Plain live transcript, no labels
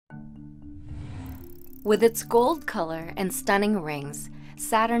With its gold color and stunning rings,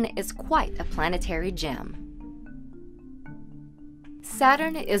 Saturn is quite a planetary gem.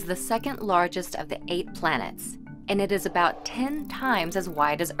 Saturn is the second largest of the 8 planets, and it is about 10 times as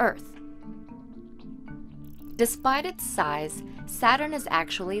wide as Earth. Despite its size, Saturn is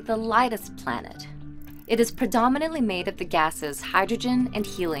actually the lightest planet. It is predominantly made of the gases hydrogen and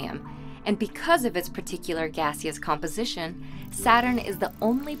helium, and because of its particular gaseous composition, Saturn is the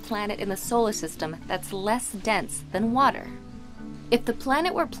only planet in the solar system that's less dense than water. If the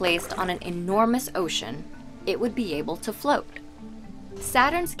planet were placed on an enormous ocean, it would be able to float.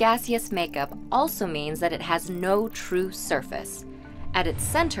 Saturn's gaseous makeup also means that it has no true surface. At its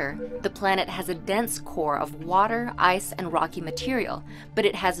center, the planet has a dense core of water, ice, and rocky material, but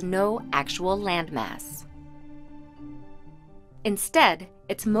it has no actual landmass. Instead,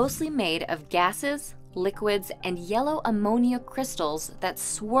 it's mostly made of gases, liquids, and yellow ammonia crystals that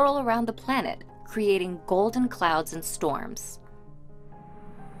swirl around the planet, creating golden clouds and storms.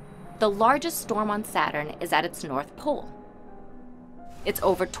 The largest storm on Saturn is at its North Pole. It's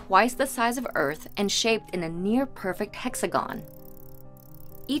over twice the size of Earth and shaped in a near-perfect hexagon.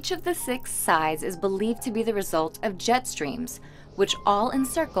 Each of the 6 sides is believed to be the result of jet streams, which all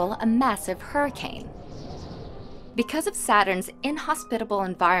encircle a massive hurricane. Because of Saturn's inhospitable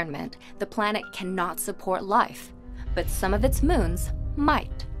environment, the planet cannot support life, but some of its moons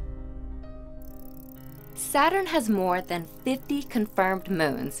might. Saturn has more than 50 confirmed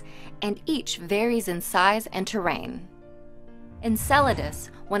moons, and each varies in size and terrain. Enceladus,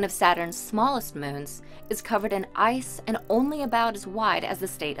 one of Saturn's smallest moons, is covered in ice and only about as wide as the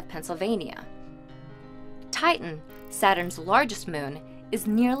state of Pennsylvania. Titan, Saturn's largest moon, is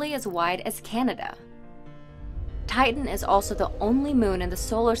nearly as wide as Canada. Titan is also the only moon in the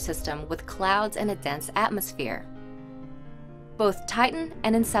solar system with clouds and a dense atmosphere. Both Titan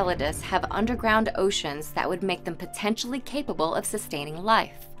and Enceladus have underground oceans that would make them potentially capable of sustaining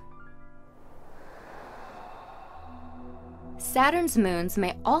life. Saturn's moons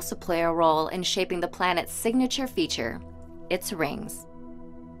may also play a role in shaping the planet's signature feature, its rings.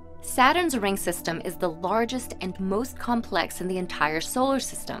 Saturn's ring system is the largest and most complex in the entire solar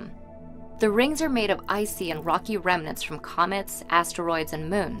system. The rings are made of icy and rocky remnants from comets, asteroids, and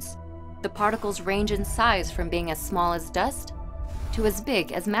moons. The particles range in size from being as small as dust to as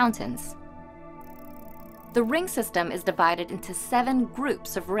big as mountains. The ring system is divided into 7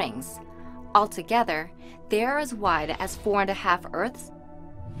 groups of rings. Altogether, they are as wide as 4.5 Earths,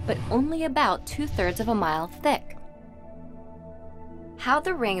 but only about 2/3 of a mile thick. How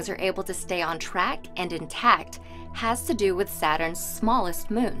the rings are able to stay on track and intact has to do with Saturn's smallest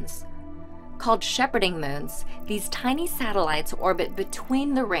moons. Called shepherding moons, these tiny satellites orbit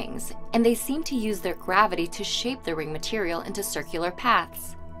between the rings, and they seem to use their gravity to shape the ring material into circular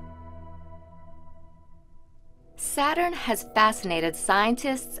paths. Saturn has fascinated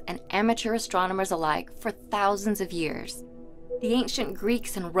scientists and amateur astronomers alike for thousands of years. The ancient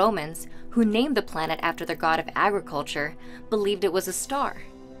Greeks and Romans, who named the planet after their god of agriculture, believed it was a star.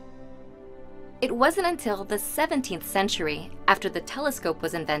 It wasn't until the 17th century, after the telescope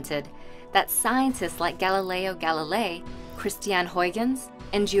was invented, that scientists like Galileo Galilei, Christian Huygens,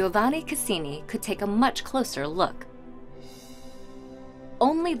 and Giovanni Cassini could take a much closer look.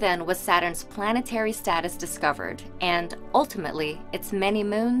 Only then was Saturn's planetary status discovered, and ultimately, its many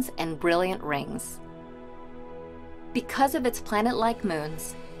moons and brilliant rings. Because of its planet-like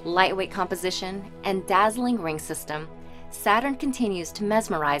moons, lightweight composition, and dazzling ring system, Saturn continues to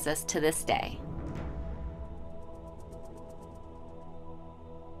mesmerize us to this day.